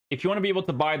If you want to be able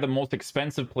to buy the most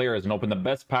expensive players and open the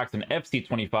best packs in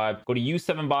FC25, go to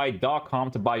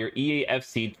u7buy.com to buy your EA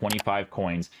FC25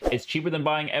 coins. It's cheaper than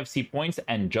buying FC points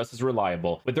and just as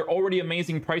reliable. With their already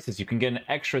amazing prices, you can get an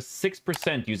extra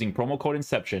 6% using promo code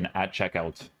Inception at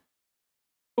checkout.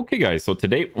 Okay, guys, so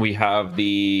today we have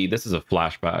this is a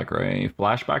flashback, right?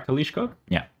 Flashback TALISCA?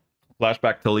 Yeah.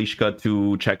 Flashback TALISCA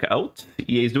to check out.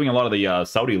 EA is doing a lot of the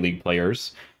Saudi League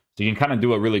players. So you can kind of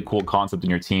do a really cool concept in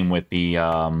your team with the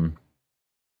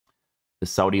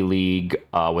Saudi League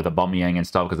with Aubameyang and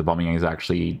stuff, because Aubameyang is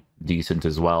actually decent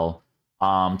as well.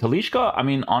 TALISCA, I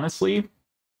mean, honestly,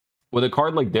 with a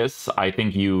card like this, I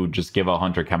think you just give a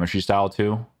Hunter chemistry style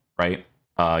to, right?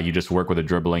 You just work with a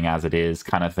dribbling as it is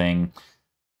kind of thing.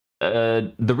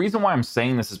 The reason why I'm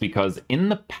saying this is because in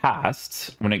the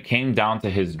past, when it came down to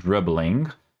his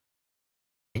dribbling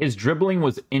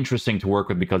was interesting to work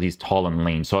with because he's tall and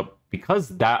lean. So because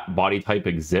that body type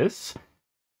exists,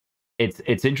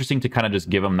 it's interesting to kind of just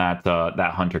give him that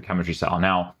Hunter chemistry style.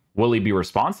 Now, will he be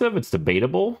responsive? It's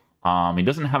debatable. He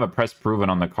doesn't have a press proven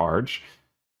on the card,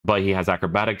 but he has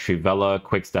acrobatic, Trivela,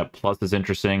 quick step plus is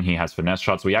interesting. He has finesse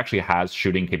shots, so he actually has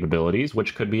shooting capabilities,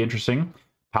 which could be interesting.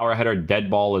 Power header, dead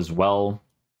ball as well.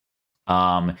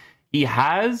 He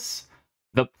has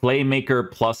the playmaker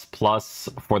plus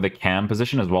for the cam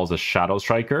position as well as a shadow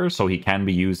striker, so he can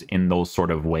be used in those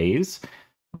sort of ways.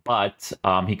 But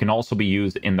he can also be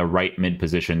used in the right mid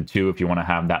position too, if you want to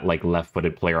have that like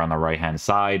left-footed player on the right-hand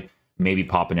side, maybe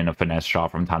popping in a finesse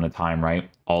shot from time to time, right?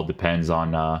 All depends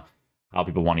on how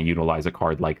people want to utilize a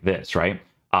card like this, right?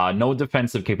 No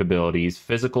defensive capabilities.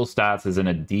 Physical stats is in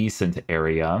a decent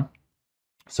area,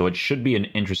 so it should be an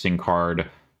interesting card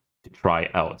to try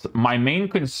out. My main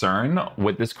concern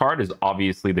with this card is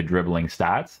obviously the dribbling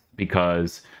stats,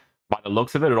 because by the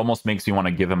looks of it, it almost makes me want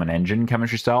to give him an engine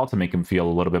chemistry style to make him feel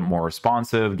a little bit more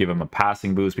responsive, give him a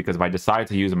passing boost, because if I decide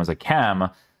to use him as a cam,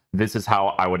 this is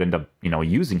how I would end up,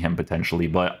 using him potentially.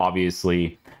 But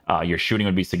obviously, your shooting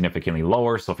would be significantly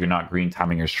lower, so if you're not green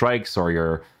timing your strikes, or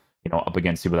you're, up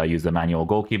against people that use the manual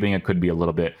goalkeeping, it could be a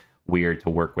little bit weird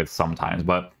to work with sometimes.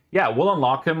 But yeah, we'll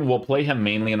unlock him. We'll play him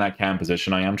mainly in that cam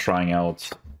position. I am trying out,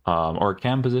 or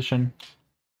cam position.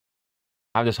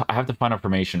 I have to find a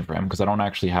formation for him, because I don't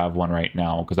actually have one right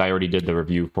now, because I already did the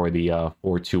review for the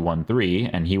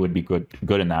 4-2-1-3, and he would be good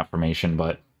in that formation,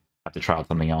 but I have to try out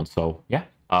something else. So yeah,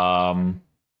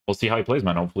 we'll see how he plays,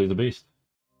 man. Hopefully he's a beast.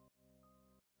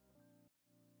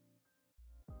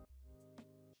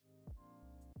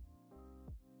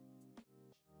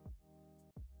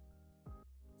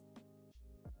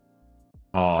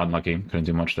 Oh, unlucky. Couldn't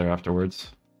do much there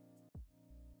afterwards.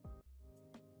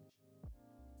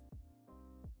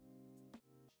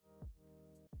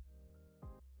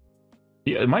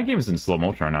 Yeah, my game is in slow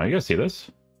motion right now. You guys see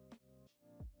this?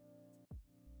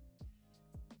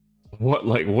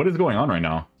 What is going on right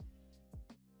now?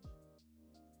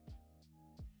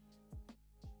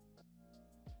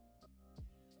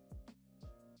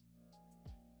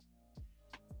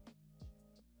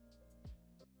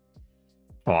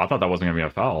 Oh, I thought that wasn't gonna be a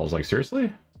foul. I was like,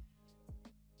 seriously?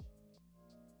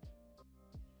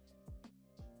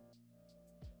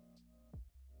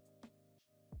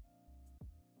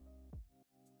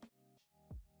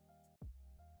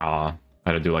 I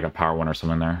had to do like a power one or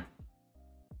something there.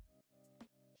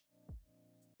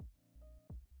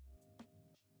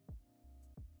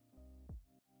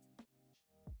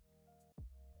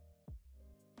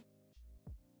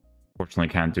 Fortunately,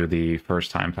 can't do the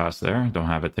first time pass there. Don't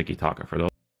have a tiki-taka for those.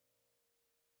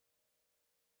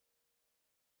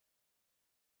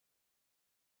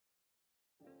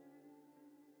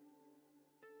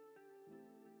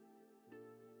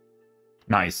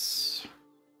 Nice.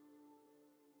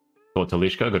 Go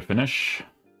TALISCA, good finish.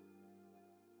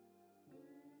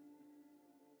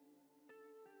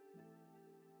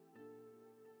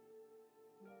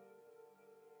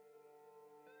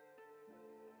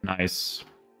 Nice.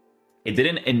 It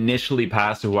didn't initially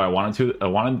pass to who I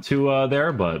wanted to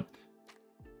there, but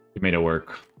we made it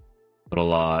work.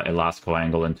 Little elastical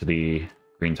angle into the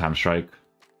green time strike.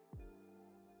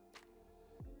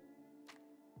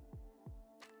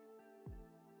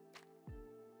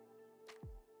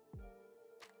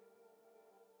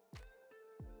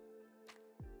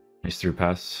 Nice through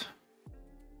pass.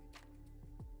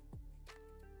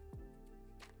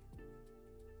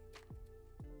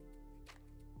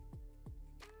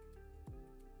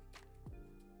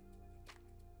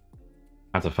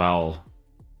 That's a foul.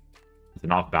 It's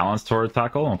an off balance toward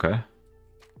tackle. Okay.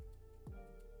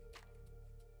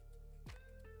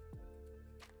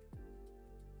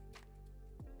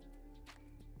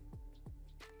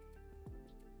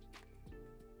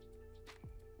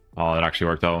 Oh, it actually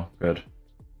worked out. Good.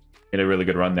 Made a really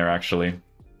good run there, actually.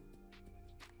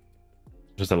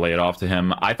 Just to lay it off to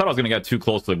him. I thought I was going to get too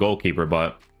close to the goalkeeper,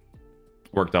 but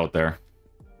worked out there.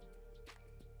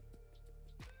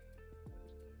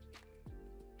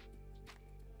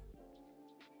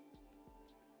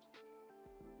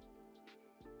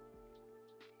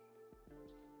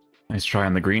 Nice try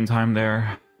on the green time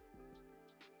there.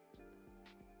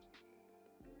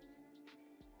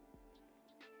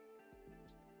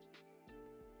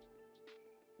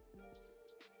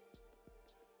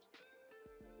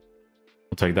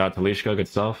 We'll take that, TALISCA. Good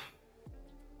stuff.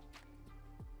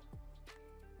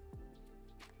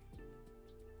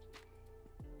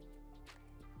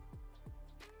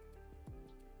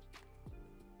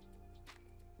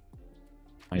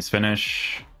 Nice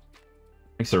finish.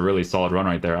 Makes a really solid run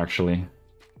right there, actually.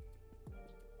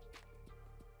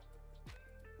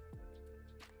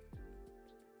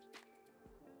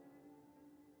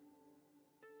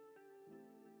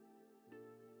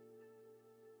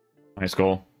 Nice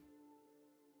goal.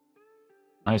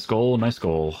 Nice goal, nice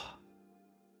goal.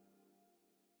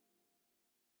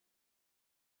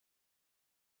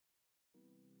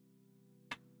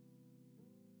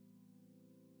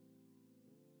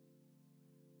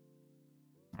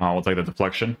 Oh, we'll take the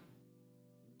deflection. I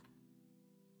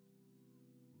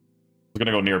was going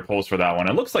to go near post for that one.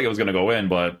 It looks like it was going to go in,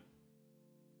 but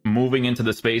moving into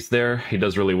the space there, he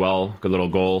does really well. Good little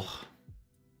goal.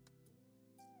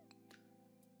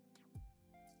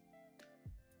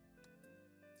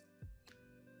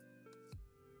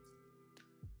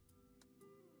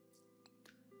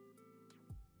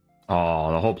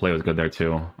 Oh, the whole play was good there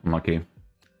too. Unlucky.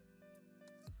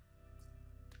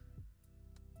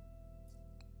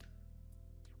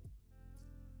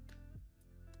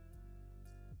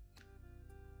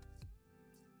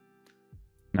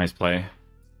 Nice play.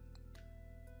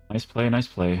 Nice play, nice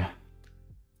play.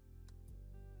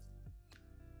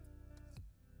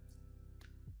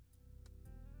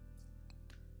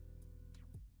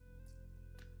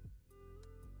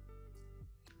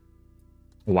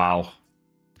 Wow.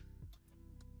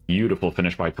 Beautiful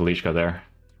finish by TALISCA there.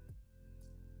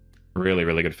 Really,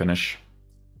 really good finish.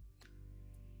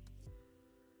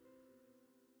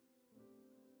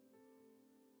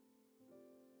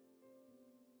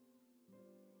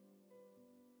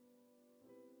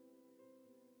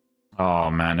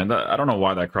 Oh, man. And I don't know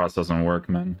why that cross doesn't work,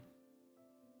 man.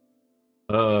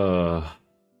 I'll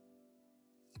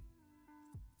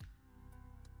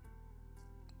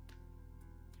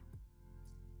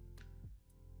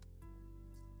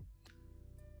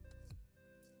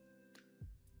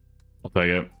take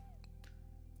it.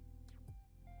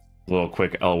 A little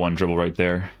quick L1 dribble right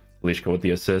there. TALISCA with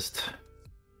the assist.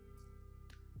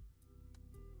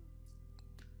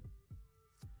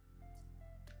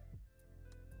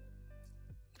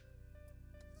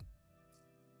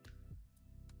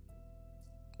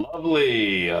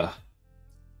 Lovely.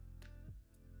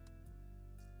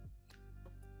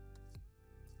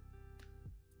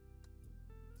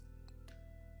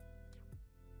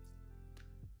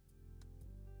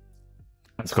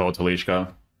 Let's go,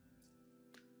 TALISCA.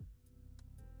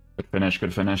 Good finish,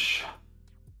 good finish.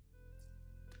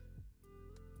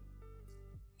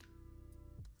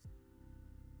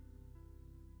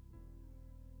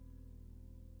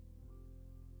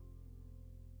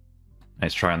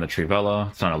 Nice try on the Trivella.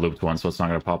 It's not a looped one, so it's not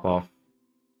going to pop off.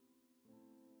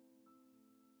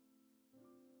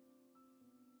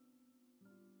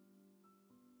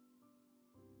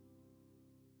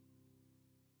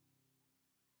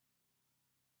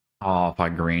 Oh, if I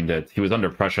greened it. He was under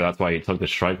pressure, that's why he took the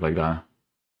strike like that.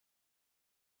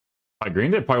 If I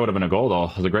greened it, probably would have been a goal, though.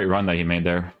 It was a great run that he made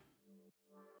there.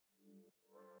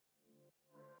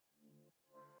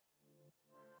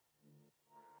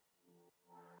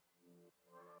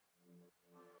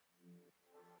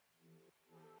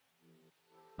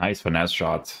 Nice finesse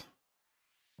shot.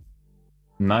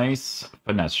 Nice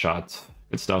finesse shot.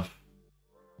 Good stuff.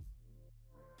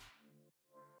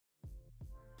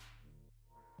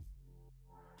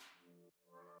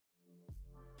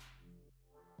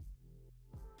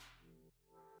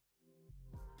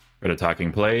 Good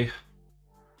attacking play.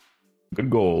 Good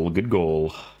goal, good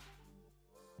goal.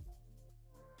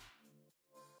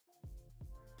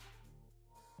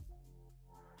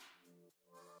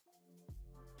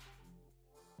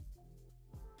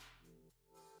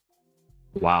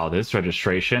 Wow, this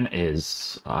registration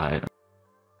is...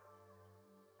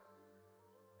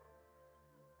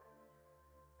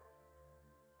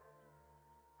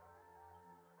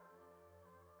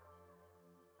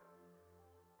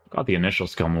 got the initial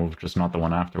skill move, just not the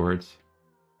one afterwards.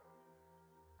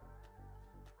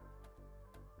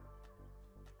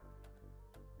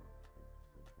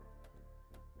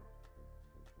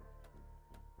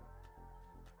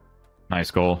 Nice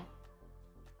goal.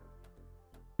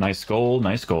 Nice goal.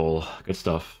 Nice goal. Good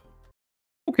stuff.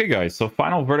 Okay, guys. So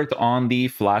final verdict on the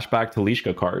flashback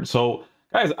TALISCA card. So,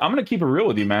 guys, I'm going to keep it real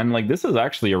with you, man. Like, this is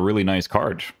actually a really nice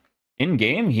card. In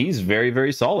game, he's very,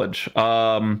 very solid.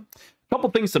 Couple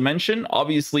things to mention.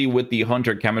 Obviously, with the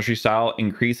Hunter chemistry style,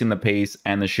 increasing the pace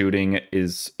and the shooting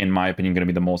is, in my opinion, going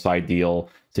to be the most ideal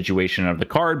situation of the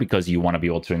card, because you want to be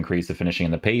able to increase the finishing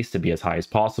and the pace to be as high as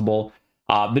possible.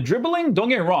 The dribbling, don't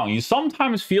get me wrong, you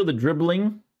sometimes feel the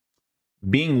dribbling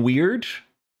being weird,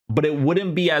 but it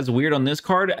wouldn't be as weird on this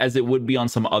card as it would be on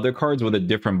some other cards with a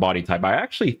different body type. I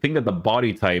actually think that the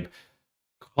body type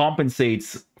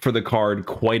compensates for the card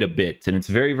quite a bit, and it's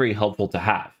very, very helpful to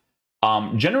have.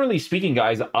 Generally speaking,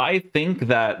 guys, I think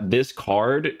that this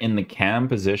card in the cam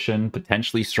position,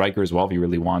 potentially striker as well, if you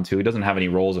really want to. He doesn't have any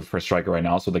roles for striker right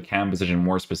now, so the cam position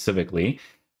more specifically.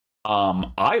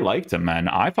 I liked him, man.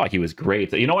 I thought he was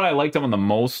great. You know what I liked him on the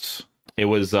most? It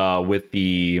was with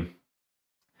the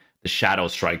shadow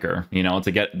striker, you know, to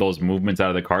get those movements out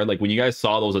of the card. Like when you guys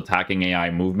saw those attacking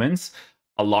AI movements,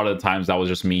 a lot of the times that was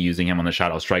just me using him on the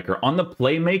shadow striker. On the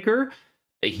playmaker,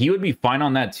 he would be fine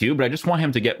on that too, but I just want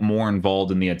him to get more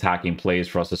involved in the attacking plays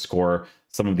for us to score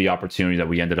some of the opportunities that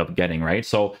we ended up getting, right?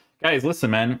 So, guys,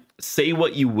 listen, man, say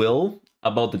what you will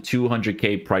about the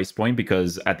 200k price point,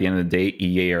 because at the end of the day,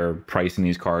 EA are pricing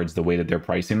these cards the way that they're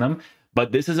pricing them.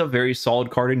 But this is a very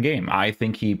solid card in game. I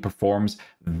think he performs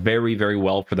very, very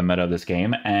well for the meta of this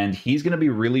game, and he's going to be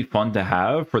really fun to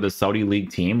have for the Saudi League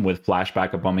team with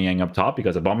Flashback Aubameyang up top,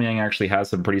 because Aubameyang actually has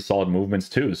some pretty solid movements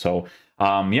too. So,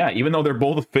 yeah, even though they're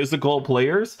both physical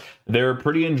players, they're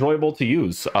pretty enjoyable to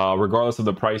use, regardless of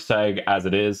the price tag as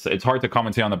it is. It's hard to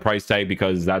commentate on the price tag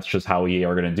because that's just how EA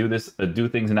are going to do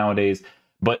things nowadays.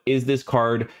 But is this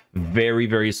card very,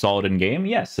 very solid in game?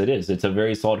 Yes, it is. It's a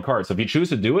very solid card. So if you choose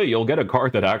to do it, you'll get a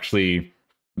card that actually,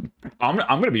 I'm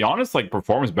going to be honest, like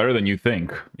performs better than you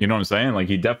think. You know what I'm saying? Like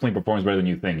he definitely performs better than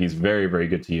you think. He's very, very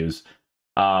good to use.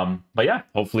 But yeah,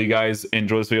 hopefully you guys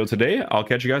enjoy this video today. I'll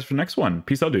catch you guys for the next one.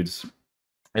 Peace out, dudes.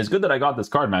 It's good that I got this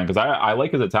card, man, because I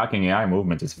like his attacking AI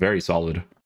movement. It's very solid.